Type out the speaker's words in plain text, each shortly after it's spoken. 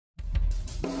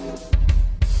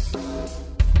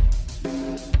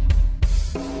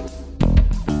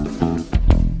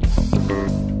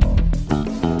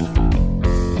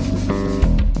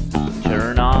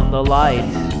the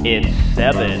lights. It's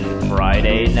 7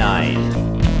 Friday night.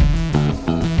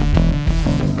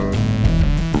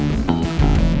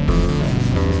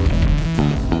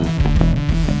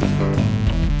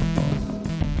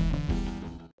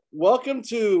 Welcome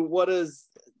to what is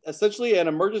essentially an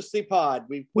emergency pod.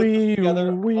 We put this together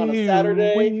on a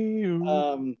Saturday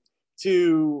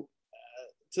to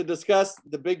discuss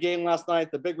the big game last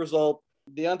night, the big result.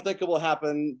 The unthinkable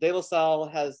happened. De La Salle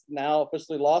has now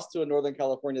officially lost to a Northern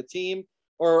California team,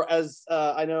 or as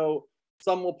I know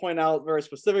some will point out very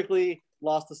specifically,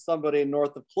 lost to somebody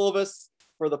north of Clovis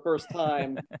for the first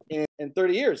time in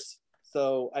 30 years.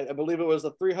 So I believe it was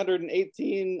a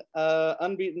 318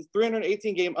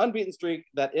 game unbeaten streak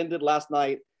that ended last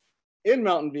night in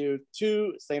Mountain View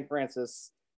to St.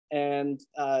 Francis. And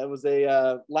it was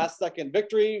a last-second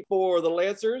victory for the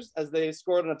Lancers as they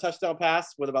scored on a touchdown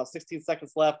pass with about 16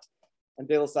 seconds left, and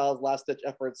De La Salle's last-ditch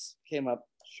efforts came up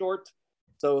short.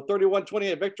 So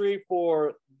 31-28 victory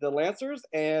for the Lancers,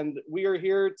 and we are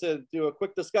here to do a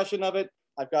quick discussion of it.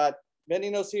 I've got Ben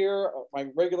Enos here, my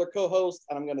regular co-host,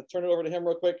 and I'm going to turn it over to him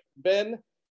real quick. Ben,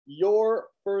 your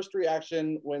first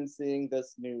reaction when seeing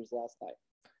this news last night?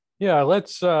 Yeah,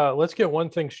 let's get one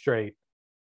thing straight.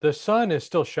 The sun is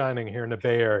still shining here in the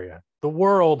Bay Area. The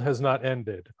world has not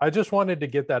ended. I just wanted to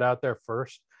get that out there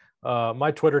first.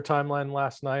 My Twitter timeline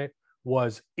last night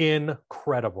was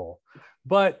incredible.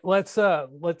 But let's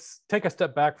take a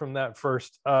step back from that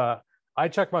first. I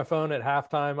checked my phone at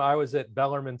halftime. I was at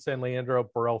Bellarmine San Leandro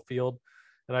Burrell Field,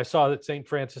 and I saw that St.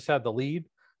 Francis had the lead,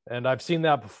 and I've seen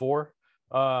that before.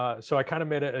 So I kind of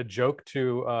made a joke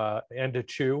to Andy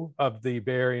Chu of the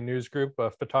Bay Area News Group, a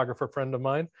photographer friend of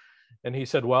mine. And he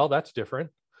said, well, that's different.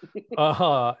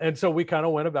 And so we kind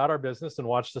of went about our business and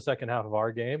watched the second half of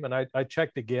our game. And I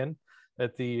checked again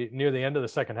near the end of the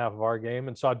second half of our game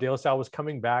and saw De La Salle was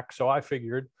coming back. So I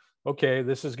figured, okay,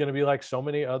 this is going to be like so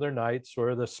many other nights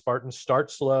where the Spartans start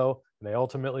slow and they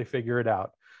ultimately figure it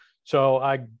out. So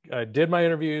I did my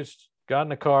interviews, got in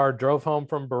the car, drove home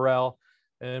from Burrell.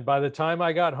 And by the time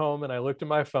I got home and I looked at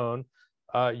my phone,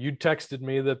 you texted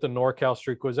me that the NorCal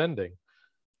streak was ending.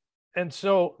 And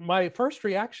so my first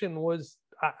reaction was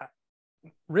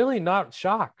really not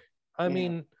shock. I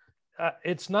mean,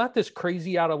 it's not this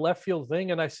crazy out of left field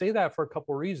thing. And I say that for a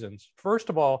couple of reasons. First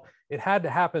of all, it had to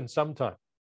happen sometime,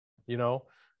 you know.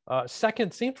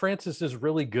 Second, St. Francis is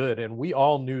really good. And we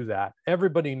all knew that.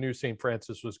 Everybody knew St.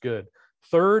 Francis was good.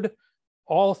 Third,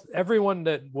 everyone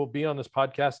that will be on this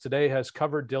podcast today has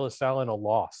covered De La Salle in a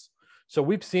loss. So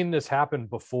we've seen this happen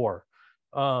before.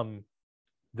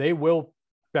 They will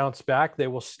bounce back. They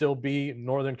will still be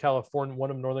Northern California,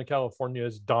 one of Northern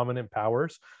California's dominant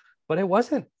powers, but it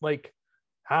wasn't like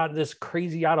this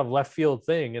crazy out of left field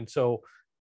thing. And so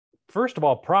first of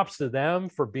all, props to them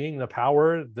for being the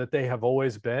power that they have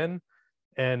always been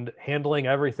and handling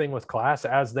everything with class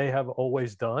as they have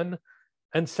always done.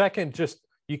 And second, just,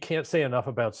 you can't say enough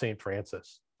about St.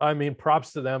 Francis. I mean,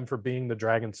 props to them for being the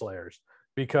Dragon Slayers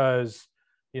because,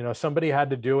 you know, somebody had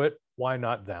to do it. Why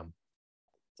not them?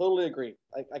 Totally agree.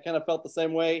 I kind of felt the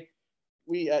same way.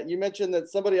 You mentioned that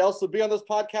somebody else would be on this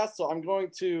podcast, so I'm going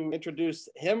to introduce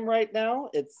him right now.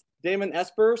 It's Damon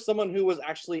Esper, someone who was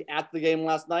actually at the game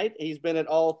last night. He's been at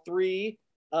all three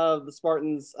of the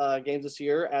Spartans games this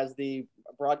year as the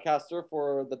broadcaster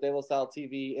for the De La Salle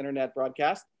TV internet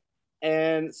broadcast.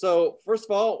 And so, first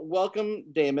of all, welcome,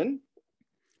 Damon.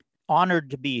 Honored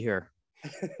to be here.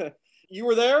 You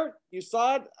were there, you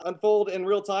saw it unfold in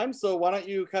real time. So why don't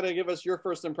you kind of give us your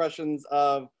first impressions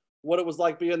of what it was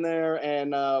like being there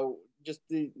and just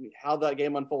how that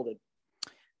game unfolded?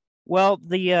 Well,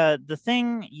 the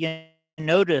thing you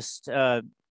noticed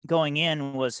going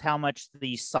in was how much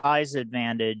the size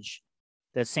advantage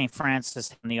that St.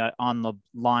 Francis had on the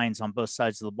lines on both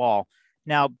sides of the ball.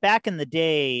 Now, back in the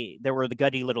day, there were the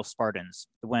gutty little Spartans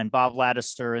when Bob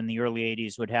Laddister in the early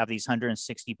 80s would have these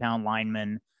 160-pound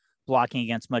linemen blocking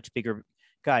against much bigger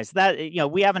guys. That, you know,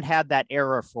 we haven't had that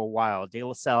era for a while. De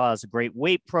La Salle has a great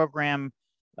weight program.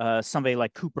 Somebody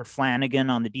like Cooper Flanagan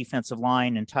on the defensive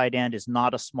line and tight end is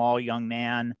not a small young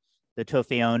man. The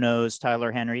Tofeonos,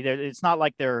 Tyler Henry, it's not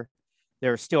like they're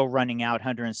still running out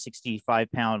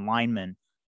 165-pound linemen.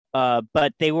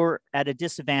 But they were at a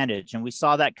disadvantage, and we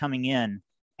saw that coming in.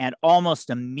 And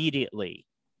almost immediately,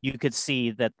 you could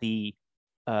see that the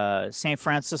St.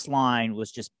 Francis line was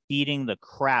just beating the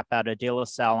crap out of De La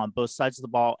Salle on both sides of the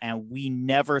ball, and we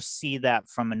never see that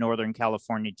from a Northern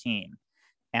California team.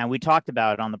 And we talked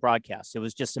about it on the broadcast. It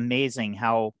was just amazing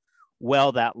how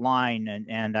well that line,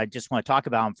 and I just want to talk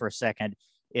about him for a second.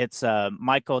 It's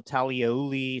Michael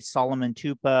Taliauli, Solomon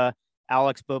Tupa,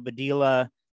 Alex Bobadilla,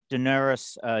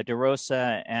 Daenerys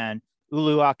DeRosa and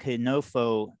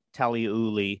Uluakinofo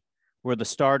Taliuli were the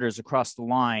starters across the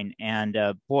line. And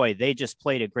boy, they just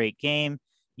played a great game.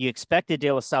 You expected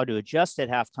De La Salle to adjust at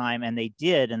halftime, and they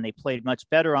did, and they played much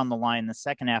better on the line in the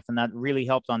second half, and that really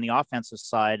helped on the offensive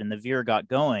side, and the Veer got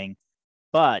going.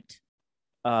 But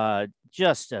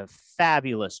just a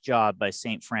fabulous job by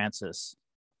St. Francis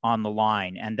on the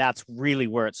line, and that's really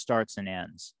where it starts and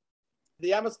ends.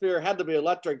 The atmosphere had to be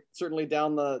electric, certainly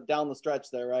down the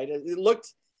stretch there, right? It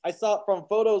looked, I saw it from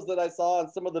photos that I saw and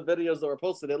some of the videos that were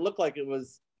posted, it looked like it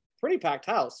was pretty packed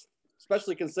house,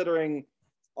 especially considering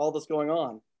all this going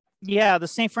on. Yeah, the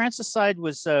St. Francis side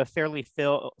was fairly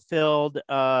filled.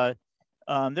 There were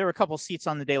a couple seats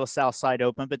on the De La Salle side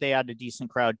open, but they had a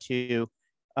decent crowd too.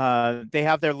 They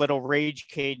have their little rage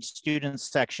cage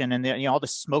students section, and all the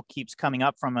smoke keeps coming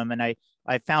up from them. And I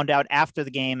found out after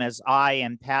the game, as I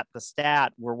and Pat the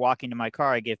Stat were walking to my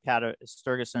car, I gave Pat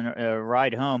Sturgeson a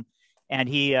ride home, and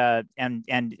he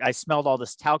and I smelled all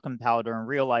this talcum powder and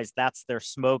realized that's their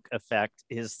smoke effect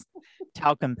is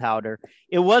talcum powder.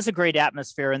 It was a great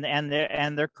atmosphere, and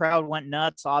their crowd went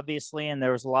nuts, obviously, and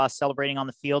there was a lot of celebrating on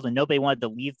the field, and nobody wanted to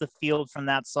leave the field from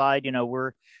that side.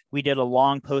 We did a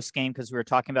long post game because we were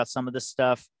talking about some of this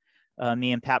stuff.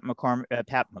 Me and Pat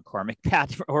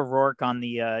O'Rourke on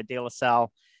the De La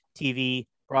Salle TV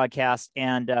broadcast,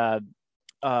 and they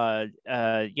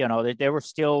were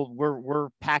still we're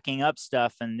packing up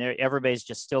stuff, and everybody's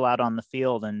just still out on the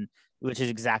field, and which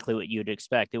is exactly what you'd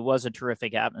expect. It was a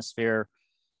terrific atmosphere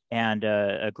and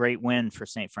a great win for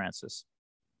St. Francis.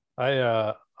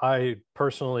 I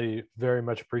personally very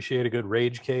much appreciate a good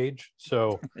rage cage,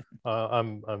 so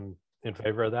I'm in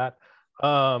favor of that.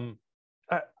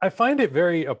 I find it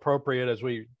very appropriate as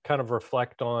we kind of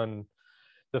reflect on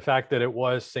the fact that it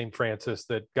was St. Francis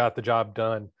that got the job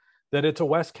done, that it's a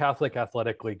West Catholic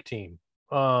Athletic League team.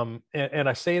 And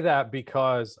I say that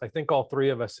because I think all three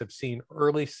of us have seen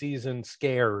early season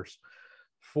scares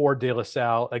for De La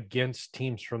Salle against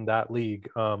teams from that league.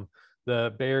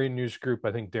 The Bay Area News Group,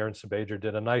 I think Darren Sabager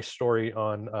did a nice story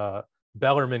on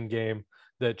Bellarmine game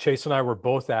that Chase and I were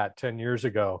both at 10 years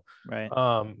ago. Right.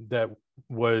 That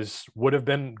would have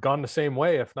been gone the same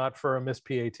way if not for a missed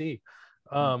PAT.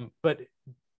 But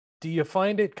do you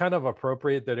find it kind of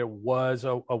appropriate that it was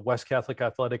a West Catholic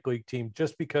Athletic League team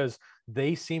just because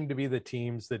they seem to be the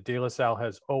teams that De La Salle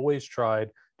has always tried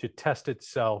to test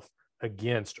itself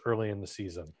against early in the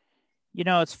season?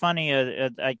 It's funny.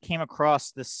 I came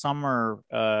across this summer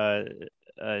a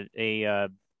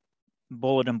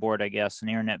bulletin board, I guess, an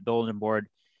internet bulletin board,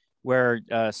 where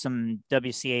some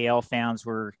WCAL fans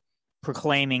were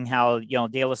proclaiming how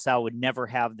De La Salle would never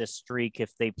have this streak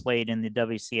if they played in the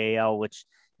WCAL, which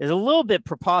is a little bit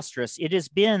preposterous. It has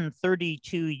been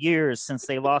 32 years since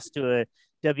they lost to a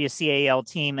WCAL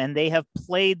team, and they have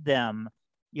played them,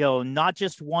 not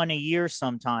just one a year.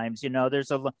 Sometimes,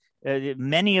 there's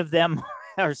many of them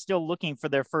are still looking for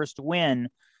their first win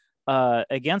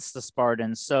against the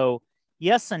Spartans. So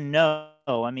yes and no.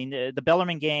 I mean, the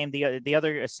Bellarmine game, the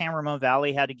other San Ramon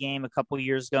Valley had a game a couple of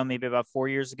years ago, maybe about 4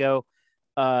 years ago,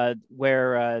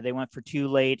 where they went for two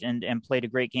late and played a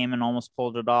great game and almost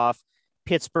pulled it off.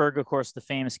 Pittsburgh, of course, the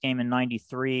famous game in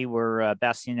 '93 where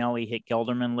Bastianelli hit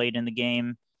Gelderman late in the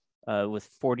game with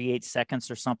 48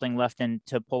 seconds or something left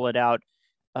to pull it out.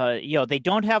 They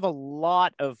don't have a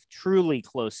lot of truly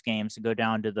close games to go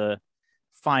down to the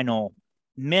final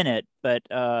minute, but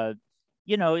I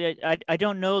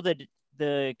don't know that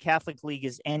the Catholic League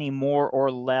is any more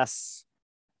or less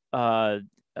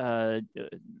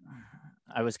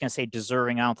I was going to say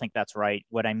deserving. I don't think that's right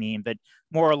what I mean, but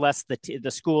more or less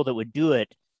the school that would do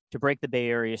it to break the Bay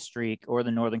Area streak or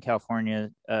the Northern California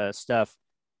stuff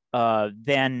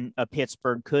than a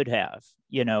Pittsburgh could have.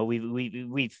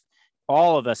 We've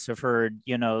all of us have heard,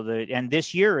 and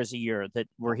this year is a year that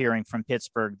we're hearing from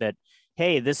Pittsburgh that,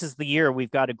 hey, this is the year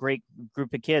we've got a great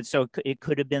group of kids. So it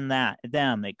could have been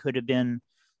them. It could have been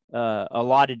a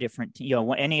lot of different,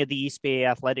 any of the East Bay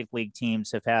Athletic League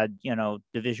teams have had,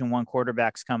 Division I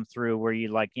quarterbacks come through where you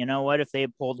like, if they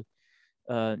had pulled,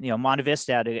 Monte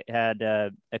Vista had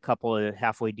a couple of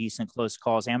halfway decent close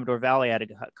calls. Amador Valley had a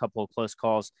couple of close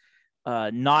calls,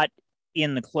 not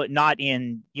in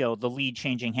the lead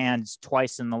changing hands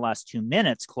twice in the last 2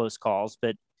 minutes, close calls,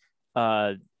 but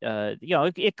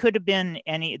it could have been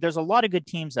there's a lot of good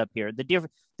teams up here.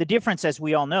 The difference, as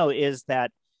we all know, is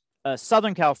that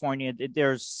Southern California,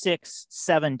 there's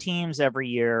 6-7 teams every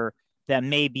year that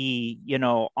may be,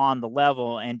 on the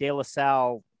level, and De La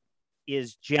Salle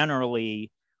is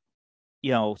generally,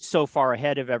 so far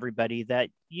ahead of everybody that,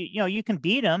 you can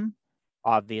beat them,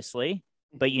 obviously,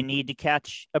 but you need to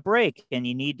catch a break, and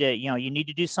you need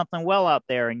to do something well out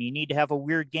there, and you need to have a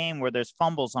weird game where there's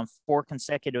fumbles on 4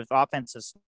 consecutive offensive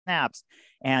snaps,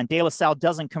 and De La Salle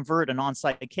doesn't convert an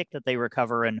onside kick that they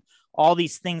recover, and all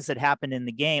these things that happened in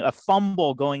the game, a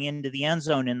fumble going into the end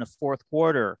zone in the fourth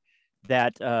quarter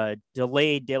that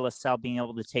delayed De La Salle being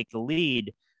able to take the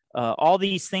lead. All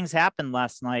these things happened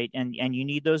last night, and you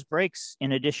need those breaks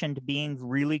in addition to being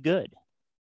really good.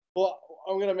 Well,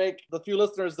 I'm going to make the few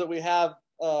listeners that we have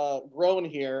grown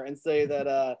here and say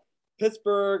that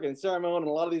Pittsburgh and Ceramon and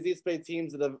a lot of these East Bay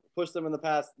teams that have pushed them in the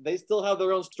past, they still have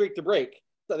their own streak to break.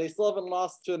 So they still haven't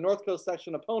lost to a North Coast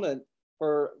section opponent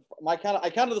for my count. I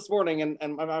counted this morning,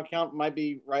 and my count might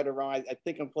be right or wrong. I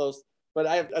think I'm close, but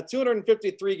I have a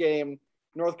 253 game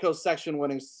North Coast section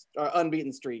winning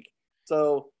unbeaten streak.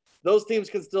 So those teams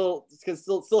can still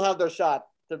have their shot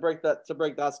to break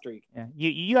that streak. Yeah.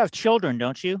 You have children,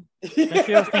 don't you? Don't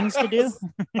you have things to do?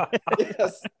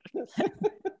 Yes.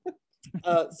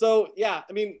 So yeah,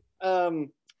 I mean,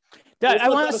 I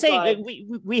want to say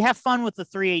that we have fun with the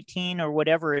 318 or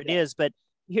whatever it is, but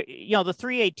the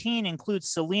 318 includes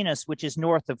Salinas, which is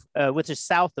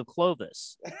south of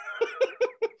Clovis.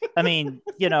 I mean,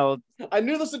 I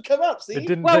knew this would come up. See,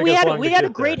 we had a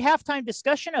great halftime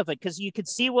discussion of it because you could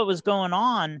see what was going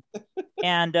on,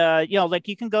 and like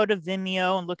you can go to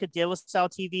Vimeo and look at De La Salle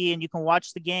TV, and you can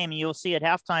watch the game, and you'll see at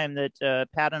halftime that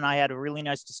Pat and I had a really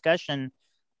nice discussion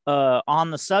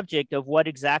on the subject of what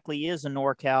exactly is a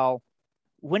NorCal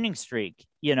winning streak,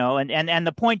 and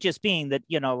the point just being that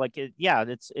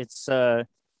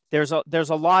there's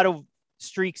a lot of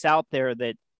streaks out there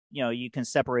that you can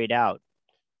separate out.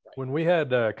 When we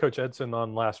had Coach Edson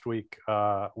on last week,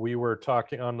 we were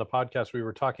talking on the podcast. We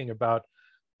were talking about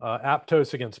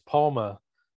Aptos against Palma,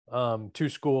 2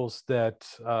 schools that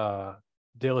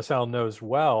De La Salle knows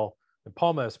well, and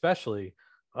Palma especially.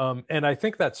 And I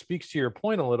think that speaks to your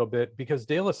point a little bit because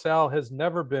De La Salle has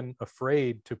never been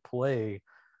afraid to play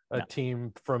a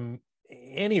team from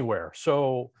anywhere.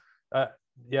 So,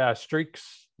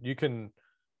 streaks. You can,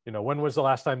 when was the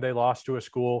last time they lost to a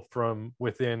school from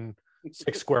within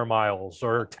 6 square miles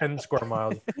or 10 square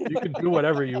miles? You can do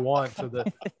whatever you want to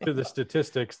the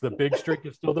statistics. The big streak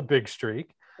is still the big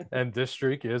streak, and this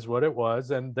streak is what it was,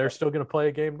 and they're still going to play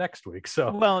a game next week.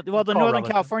 So well, the Northern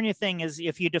California thing is,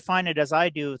 if you define it as I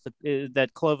do, that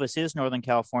Clovis is Northern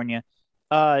California,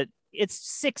 it's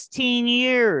 16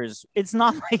 years. It's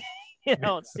not like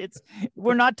it's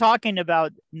we're not talking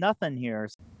about nothing here.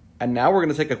 And now we're going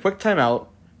to take a quick timeout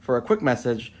for a quick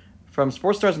message from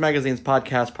Sports Stars Magazine's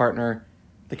podcast partner,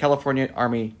 the California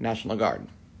Army National Guard.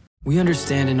 We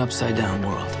understand an upside-down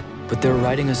world, but they're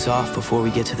writing us off before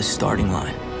we get to the starting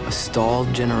line. A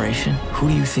stalled generation? Who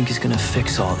do you think is going to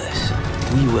fix all this?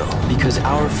 We will, because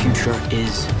our future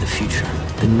is the future.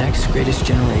 The next greatest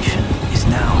generation is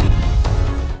now.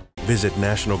 Visit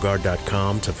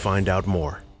NationalGuard.com to find out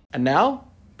more. And now,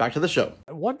 back to the show.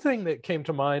 One thing that came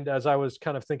to mind as I was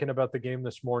kind of thinking about the game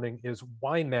this morning is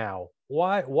why now?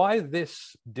 Why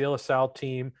this De La Salle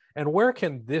team, and where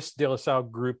can this De La Salle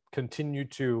group continue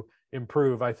to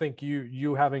improve? I think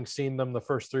you having seen them the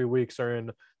first 3 weeks are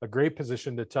in a great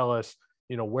position to tell us,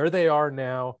 where they are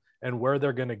now and where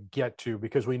they're going to get to,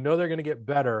 because we know they're going to get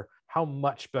better. How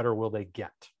much better will they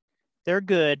get? They're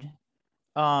good.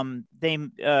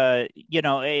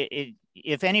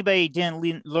 If anybody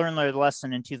didn't learn their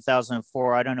lesson in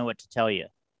 2004, I don't know what to tell you.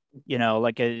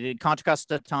 Like Contra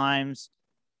Costa Times,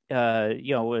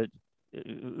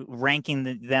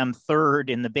 ranking them third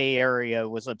in the Bay Area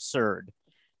was absurd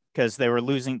because they were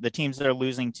losing. The teams they're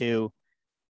losing to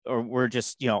or were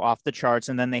just off the charts,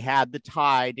 and then they had the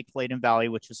tie to Clayton Valley,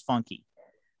 which was funky.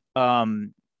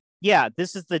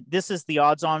 This is the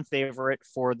odds-on favorite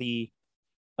for the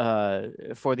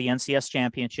NCS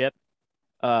championship.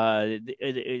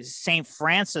 St.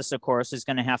 Francis, of course, is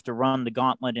going to have to run the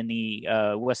gauntlet in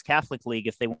the West Catholic League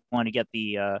if they want to get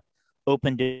the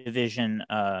Open Division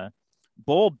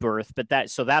bowl berth. But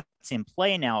that's in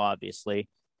play now, obviously.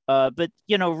 But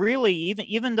really,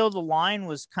 even though the line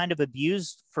was kind of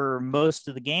abused for most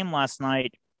of the game last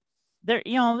night,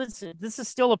 this is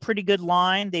still a pretty good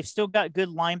line. They've still got good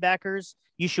linebackers.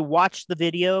 You should watch the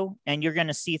video, and you're going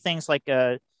to see things like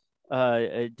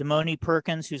Damoni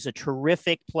Perkins, who's a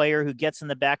terrific player who gets in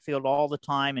the backfield all the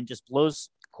time and just blows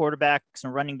quarterbacks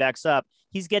and running backs up.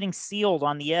 He's getting sealed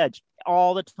on the edge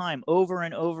all the time, over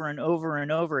and over and over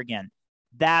and over again.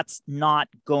 That's not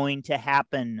going to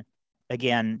happen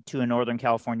again to a Northern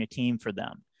California team for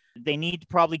them. They need to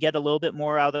probably get a little bit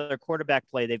more out of their quarterback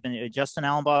play. They've been Justin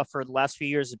Allenbaugh for the last few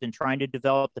years has been trying to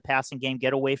develop the passing game,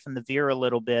 get away from the veer a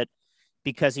little bit,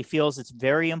 because he feels it's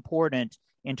very important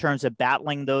in terms of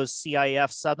battling those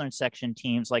CIF Southern Section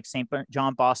teams like St.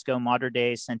 John Bosco, Mater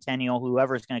Dei, Centennial,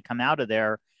 whoever's going to come out of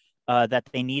there, that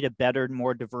they need a better,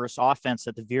 more diverse offense,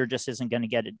 that the Veer just isn't going to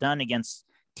get it done against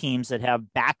teams that have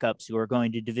backups who are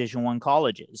going to Division I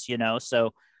colleges,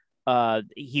 So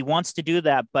he wants to do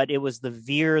that, but it was the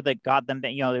Veer that got them,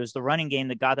 it was the running game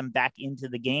that got them back into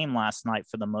the game last night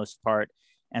for the most part.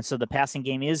 And so the passing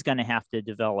game is going to have to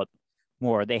develop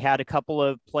more. They had a couple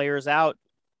of players out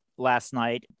last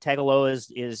night. Tegalo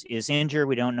is injured.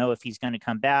 We don't know if he's going to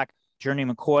come back. Journey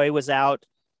McCoy was out.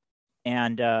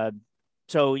 And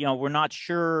so, we're not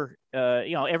sure,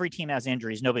 every team has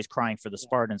injuries. Nobody's crying for the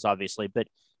Spartans, obviously, but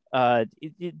we'll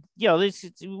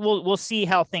see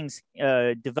how things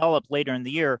develop later in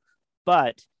the year,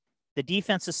 but the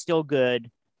defense is still good.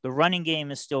 The running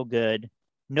game is still good.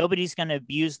 Nobody's going to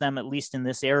abuse them, at least in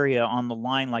this area on the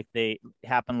line, like they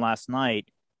happened last night.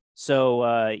 So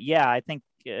I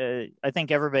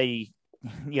think everybody,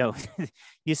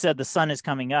 you said the sun is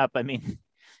coming up. I mean,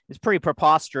 it's pretty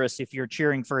preposterous if you're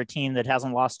cheering for a team that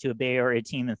hasn't lost to a Bay Area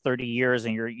team in 30 years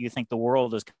and you think the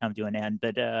world has come to an end.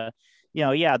 But they're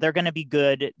going to be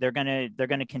good. They're going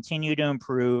to continue to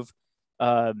improve.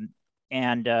 At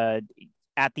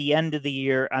the end of the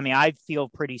year, I mean, I feel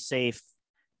pretty safe.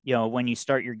 When you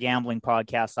start your gambling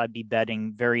podcast, I'd be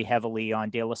betting very heavily on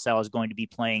De La Salle is going to be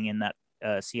playing in that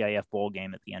CIF bowl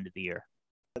game at the end of the year.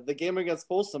 The game against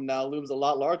Folsom now looms a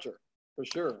lot larger, for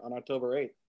sure, on October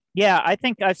 8th. Yeah, I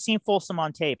think I've seen Folsom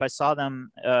on tape. I saw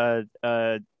them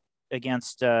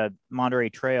against Monterey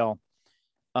Trail,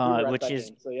 which is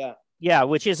game, so yeah. Yeah,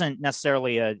 which isn't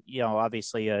necessarily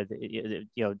obviously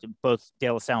both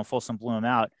De La Salle and Folsom blew them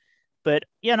out, but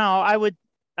I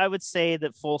would say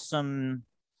that Folsom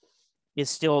is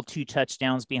still 2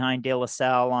 touchdowns behind De La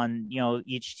Salle on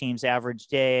each team's average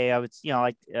day. I would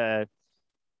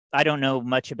I don't know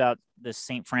much about the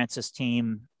St. Francis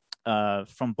team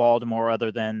from Baltimore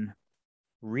other than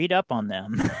read up on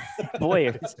them. Boy,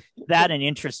 is that an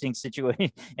interesting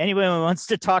situation. Anyone who wants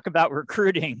to talk about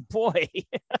recruiting, boy.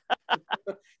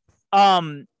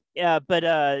 When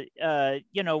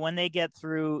they get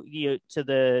through to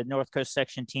the North Coast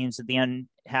section teams at the end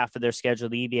half of their schedule,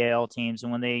 the EBAL teams,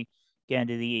 and when they get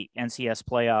into the NCS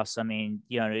playoffs, I mean,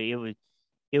 it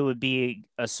would be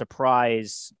a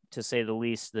surprise, to say the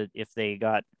least, that if they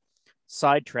got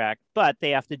sidetracked, but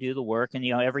they have to do the work. And,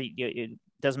 it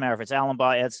doesn't matter if it's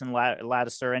Allenbaugh, Edson,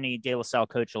 Lattiser, any De La Salle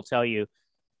coach will tell you,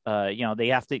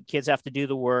 kids have to do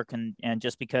the work. And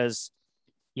just because,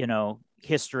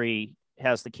 history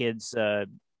has the kids,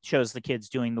 shows the kids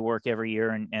doing the work every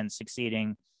year and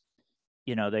succeeding,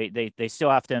 they still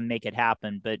have to make it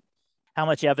happen. But how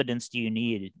much evidence do you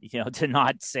need, to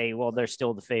not say, well, they're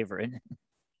still the favorite?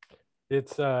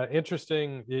 It's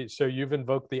interesting. So you've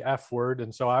invoked the F word,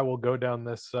 and so I will go down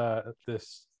this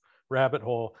rabbit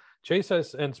hole. Chase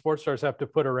and Sports Stars have to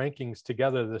put a rankings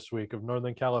together this week of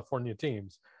Northern California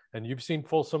teams, and you've seen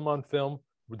Folsom on film.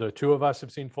 The two of us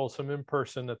have seen Folsom in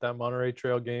person at that Monterey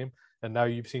Trail game, and now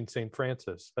you've seen St.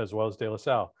 Francis as well as De La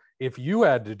Salle. If you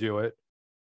had to do it,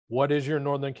 what is your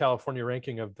Northern California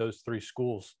ranking of those 3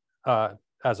 schools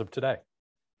as of today?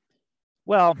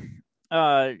 Well,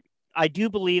 I do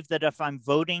believe that if I'm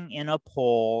voting in a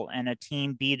poll and a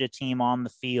team beat a team on the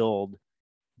field,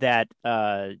 that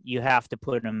you have to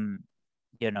put them,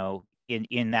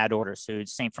 in that order. So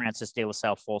it's St. Francis, De La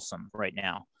Salle, Folsom right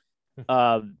now.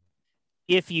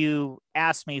 If you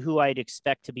ask me who I'd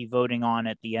expect to be voting on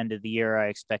at the end of the year, I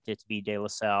expect it to be De La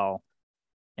Salle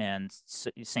and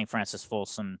St. Francis,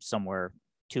 Folsom somewhere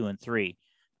 2 and 3.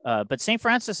 But St.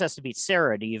 Francis has to beat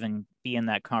Sarah to even be in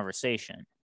that conversation.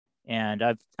 And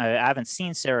I haven't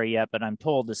seen Sarah yet, but I'm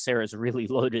told that Sarah's really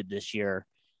loaded this year.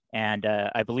 And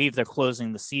I believe they're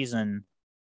closing the season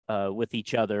with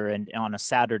each other and on a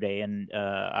Saturday. And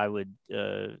I would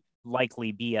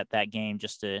likely be at that game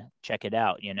just to check it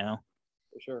out,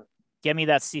 For sure. Get me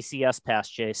that CCS pass,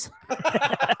 Chase.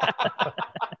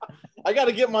 I got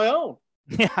to get my own.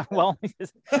 Yeah, well,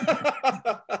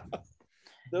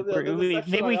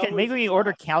 maybe we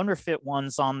order counterfeit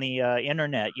ones on the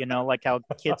internet, like how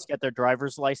kids get their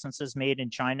driver's licenses made in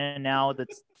China now that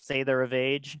say they're of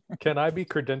age. Can I be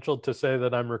credentialed to say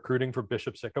that I'm recruiting for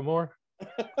Bishop Sycamore?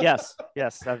 Yes.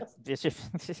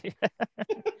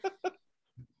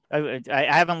 I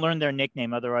haven't learned their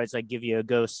nickname. Otherwise, I'd give you a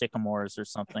Go Sycamores or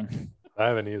something. I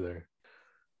haven't either.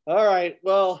 All right.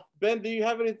 Well, Ben, do you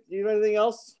have anything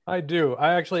else? I do.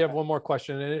 I actually have one more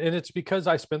question, and it's because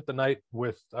I spent the night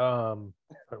with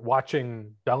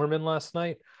watching Bellarmine last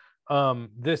night.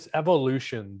 This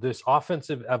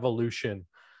offensive evolution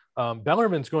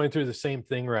Bellarmine's going through the same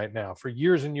thing right now. For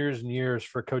years and years and years,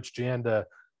 for Coach Janda,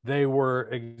 they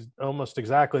were almost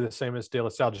exactly the same as De La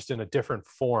Salle, just in a different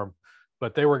form.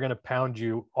 But they were going to pound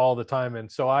you all the time.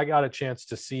 And so I got a chance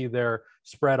to see their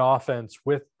spread offense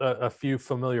with a few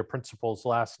familiar principles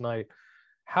last night.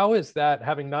 How is that,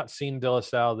 having not seen De La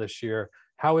Salle this year,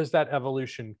 how is that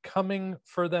evolution coming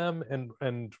for them?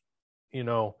 And you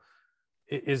know,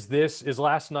 is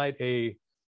last night a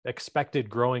expected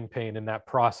growing pain in that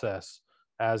process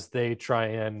as they try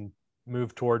and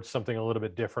move towards something a little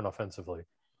bit different offensively?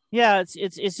 Yeah,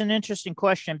 it's an interesting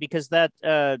question, because that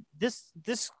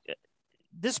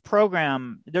this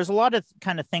program, there's a lot of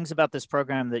kind of things about this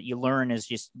program that you learn as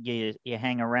you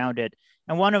hang around it.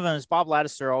 And one of them is Bob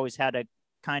Ladouceur always had a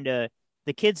kind of,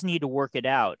 the kids need to work it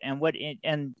out. And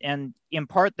and in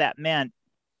part that meant,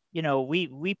 you know,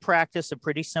 we practice a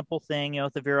pretty simple thing, you know,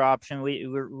 with the veer option.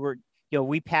 We're you know,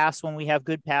 we pass when we have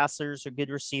good passers or good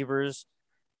receivers.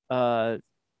 But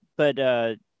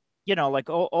you know, like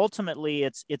ultimately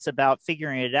it's about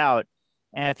figuring it out.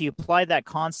 And if you apply that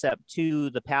concept to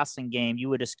the passing game, you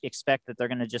would expect that they're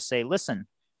going to just say, listen,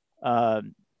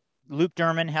 Luke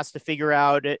Derman has to figure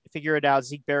it out.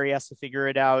 Zeke Berry has to figure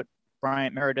it out.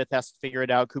 Bryant Meredith has to figure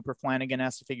it out. Cooper Flanagan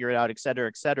has to figure it out, et cetera,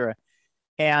 et cetera.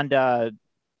 And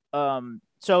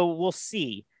so we'll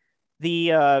see.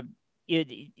 It's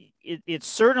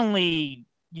certainly,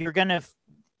 you're going to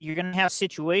have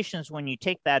situations when you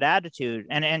take that attitude,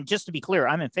 and just to be clear,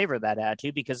 I'm in favor of that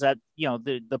attitude, because that, you know,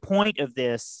 the point of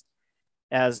this,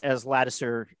 as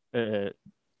Ladouceur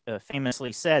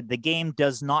famously said, the game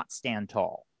does not stand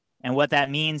tall. And what that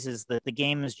means is that the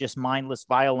game is just mindless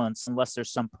violence unless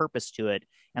there's some purpose to it.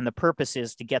 And the purpose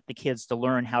is to get the kids to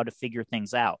learn how to figure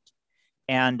things out.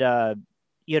 And,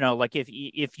 you know, like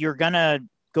if you're going to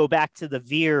go back to the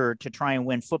veer to try and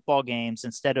win football games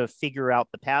instead of figure out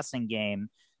the passing game,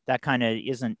 that kind of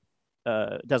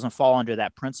doesn't fall under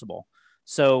that principle.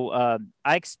 So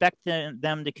I expect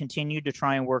them to continue to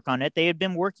try and work on it. They had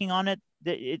been working on it.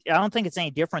 I don't think it's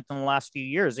any different than the last few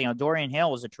years. You know, Dorian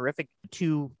Hale was a terrific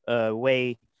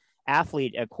two-way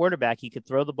athlete at quarterback. He could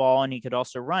throw the ball and he could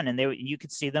also run. And you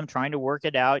could see them trying to work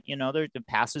it out. You know, the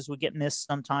passes would get missed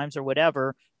sometimes or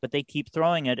whatever, but they keep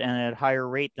throwing it at a higher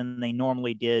rate than they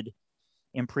normally did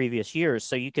in previous years.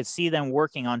 So you could see them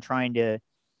working on trying to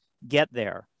get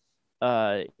there.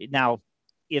 Now,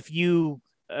 if you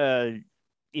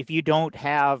don't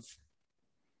have,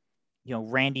 you know,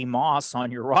 Randy Moss on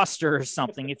your roster or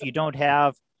something, if you don't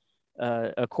have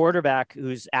a quarterback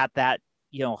who's at that,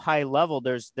 you know, high level,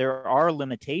 there are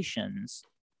limitations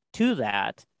to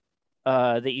that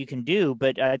that you can do.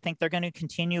 But I think they're going to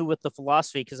continue with the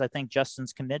philosophy, because I think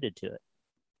Justin's committed to it.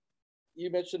 You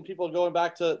mentioned people going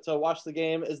back to watch the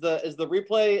game. Is the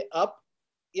replay up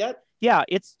yet? Yeah,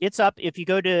 it's up. If you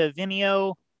go to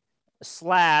Vimeo /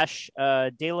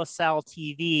 De La Salle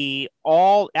TV,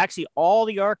 all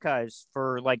the archives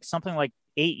for like something like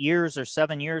 8 years or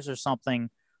 7 years or something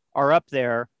are up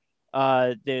there.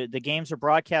 The games are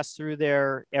broadcast through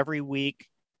there every week.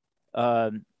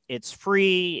 It's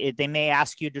free. They may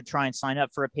ask you to try and sign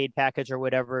up for a paid package or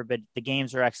whatever, but the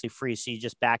games are actually free. So you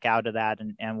just back out of that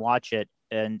and watch it.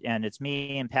 And it's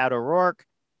me and Pat O'Rourke.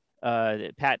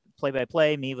 Pat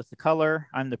play-by-play, me with the color.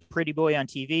 I'm the pretty boy on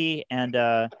TV, and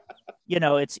you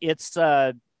know, it's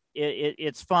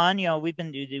fun. You know, we've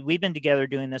been together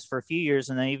doing this for a few years,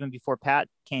 and then even before Pat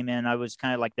came in, I was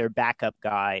kind of like their backup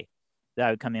guy that I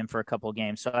would come in for a couple of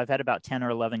games. So I've had about 10 or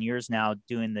 11 years now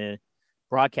doing the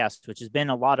broadcast, which has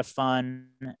been a lot of fun.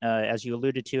 As you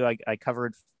alluded to, I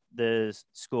covered the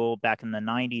school back in the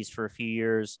 90s for a few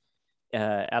years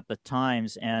at the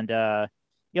Times, and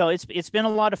you know, it's been a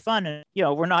lot of fun. And, you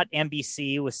know, we're not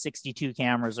NBC with 62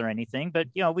 cameras or anything, but,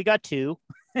 you know, we got 2.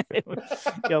 You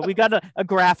know, we got a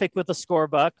graphic with a score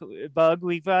bug.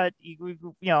 We've got, you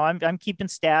know, I'm keeping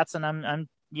stats, and I'm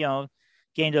you know,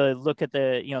 getting to look at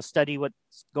study what's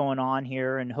going on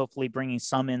here, and hopefully bringing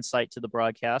some insight to the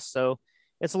broadcast. So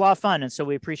it's a lot of fun. And so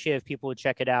we appreciate if people would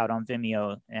check it out on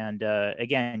Vimeo. And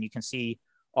again, you can see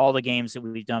all the games that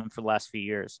we've done for the last few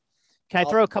years. Can I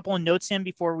throw a couple of notes in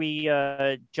before we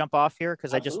jump off here?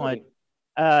 Because I just want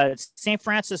St.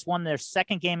 Francis won their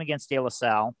second game against De La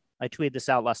Salle. I tweeted this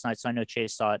out last night, so I know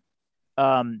Chase saw it.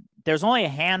 There's only a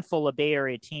handful of Bay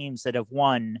Area teams that have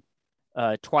won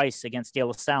twice against De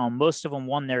La Salle. Most of them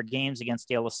won their games against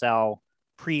De La Salle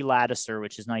pre-Ladouceur,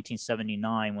 which is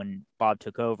 1979 when Bob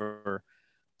took over.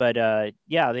 But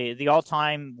yeah, the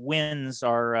all-time wins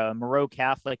are Moreau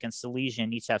Catholic and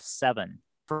Salesian each have 7.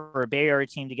 For a Bay Area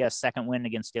team to get a second win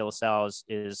against De La Salle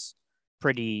is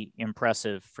pretty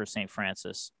impressive for St.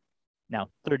 Francis. Now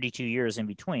 32 years in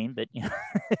between, but you know.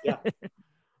 Yeah.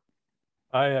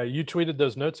 You tweeted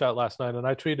those notes out last night, and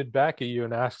I tweeted back at you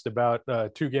and asked about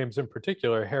two games in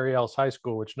particular, Harry Ellis High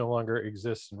School, which no longer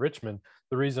exists in Richmond.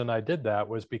 The reason I did that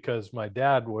was because my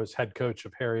dad was head coach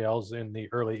of Harry Ellis in the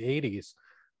early 80s.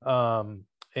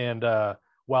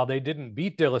 While they didn't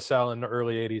beat De La Salle in the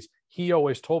early 80s, he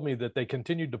always told me that they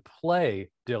continued to play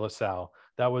De La Salle.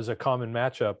 That was a common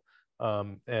matchup.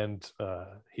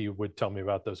 He would tell me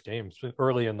about those games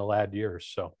early in the lad years.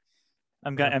 So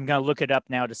I'm gonna look it up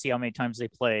now to see how many times they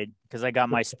played, because I got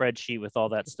my spreadsheet with all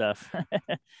that stuff.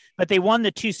 But they won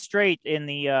the 2 straight in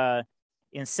the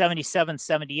in 77,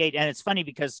 78. And it's funny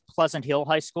because Pleasant Hill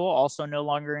High School, also no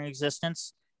longer in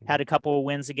existence, had a couple of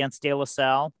wins against De La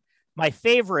Salle. My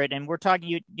favorite, and we're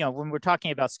talking, when we're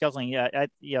talking about scheduling,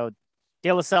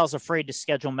 De La Salle's afraid to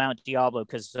schedule Mount Diablo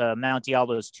because Mount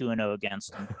Diablo is 2-0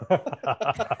 against them.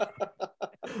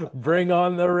 Bring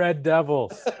on the Red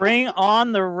Devils. Bring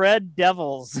on the Red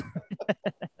Devils.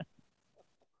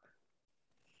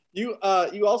 You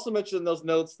also mentioned in those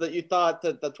notes that you thought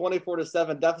that the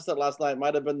 24-7 deficit last night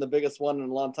might have been the biggest one in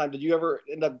a long time. Did you ever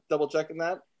end up double checking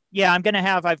that? Yeah, I'm gonna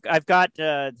have. I've got.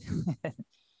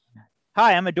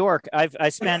 Hi, I'm a dork. I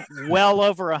spent well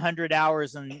over 100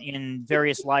 hours in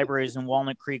various libraries in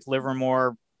Walnut Creek,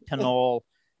 Livermore, Pinole.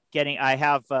 I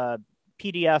have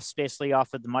PDFs basically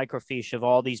off of the microfiche of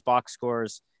all these box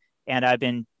scores, and I've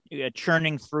been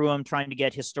churning through them, trying to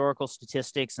get historical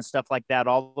statistics and stuff like that,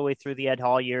 all the way through the Ed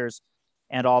Hall years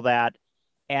and all that.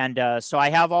 And so I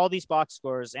have all these box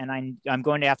scores, and I'm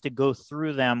going to have to go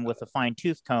through them with a fine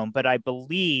tooth comb. But I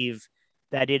believe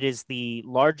that it is the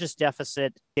largest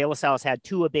deficit De La Salle has had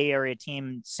to a Bay Area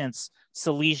team since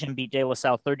Salesian beat De La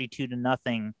Salle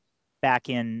 32-0 back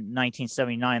in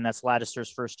 1979. That's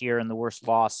Laddister's first year and the worst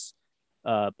loss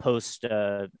post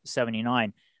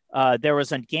 79. There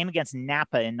was a game against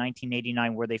Napa in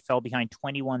 1989 where they fell behind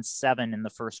 21-7 in the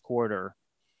first quarter,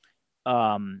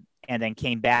 and then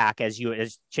came back, as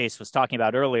Chase was talking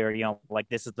about earlier. Like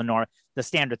this is the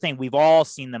standard thing. We've all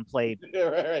seen them play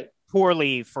right.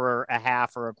 poorly for a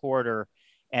half or a quarter,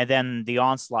 and then the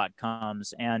onslaught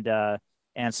comes. And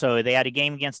so they had a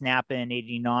game against Napa in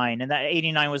 89, and that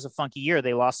 89 was a funky year.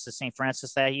 They lost to St.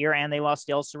 Francis that year, and they lost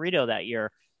to El Cerrito that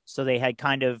year. So they had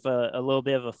kind of a little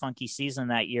bit of a funky season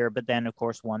that year, but then of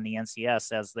course won the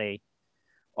NCS as they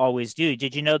always do.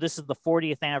 Did you know this is the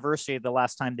 40th anniversary of the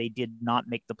last time they did not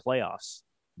make the playoffs?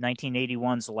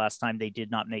 1981 is the last time they did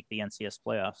not make the NCS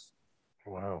playoffs.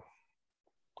 Wow.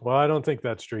 Well, I don't think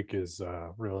that streak is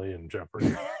really in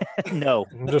jeopardy. No.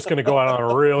 I'm just going to go out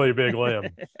on a really big limb.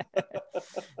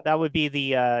 That would be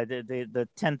the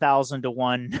 10,000 to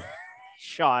 1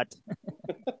 shot.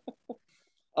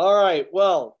 All right.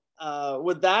 Well,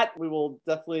 with that, we will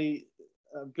definitely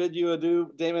bid you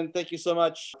adieu. Damon, thank you so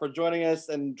much for joining us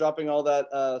and dropping all that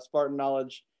Spartan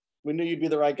knowledge. We knew you'd be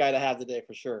the right guy to have today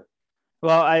for sure.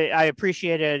 Well, I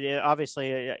appreciate it.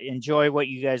 Obviously, enjoy what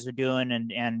you guys are doing,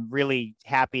 and really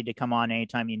happy to come on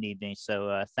anytime you need me.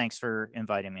 So thanks for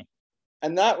inviting me.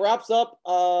 And that wraps up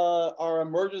our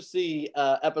emergency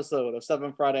episode of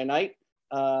 7 Friday Night.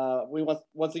 We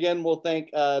once again will thank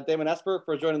Damon Esper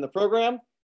for joining the program.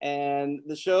 And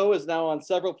the show is now on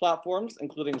several platforms,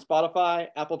 including Spotify,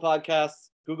 Apple Podcasts,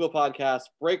 Google Podcasts,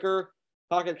 Breaker,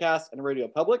 Pocket Casts, and Radio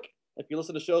Public. If you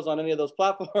listen to shows on any of those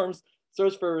platforms,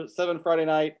 search for 7 Friday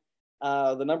Night,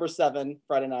 the number 7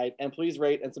 Friday Night, and please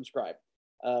rate and subscribe.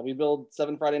 We build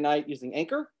 7 Friday Night using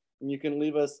Anchor, and you can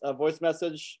leave us a voice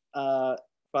message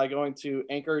by going to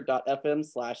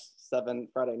anchor.fm/7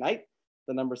 Friday Night,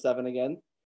 the number 7 again.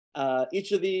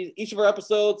 Each of our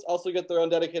episodes also get their own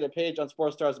dedicated page on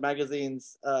Sports Stars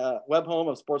Magazine's web home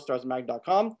of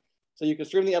sportstarsmag.com. So you can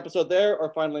stream the episode there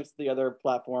or find links to the other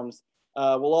platforms.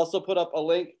 We'll also put up a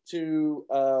link to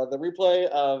the replay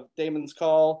of Damon's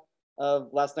call of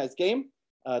last night's game,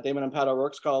 Damon and Pat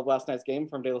O'Rourke's call of last night's game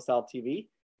from De La Salle TV.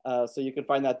 So you can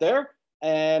find that there.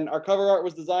 And our cover art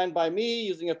was designed by me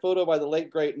using a photo by the late,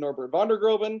 great Norbert van der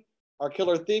Groben. Our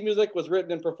killer theme music was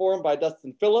written and performed by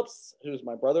Dustin Phillips, who's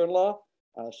my brother-in-law.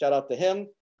 Shout out to him.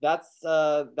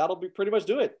 That'll be pretty much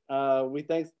do it.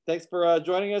 Thanks for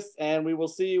joining us, and we will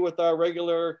see you with our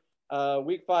regular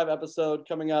Week 5 episode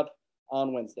coming up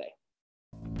on Wednesday.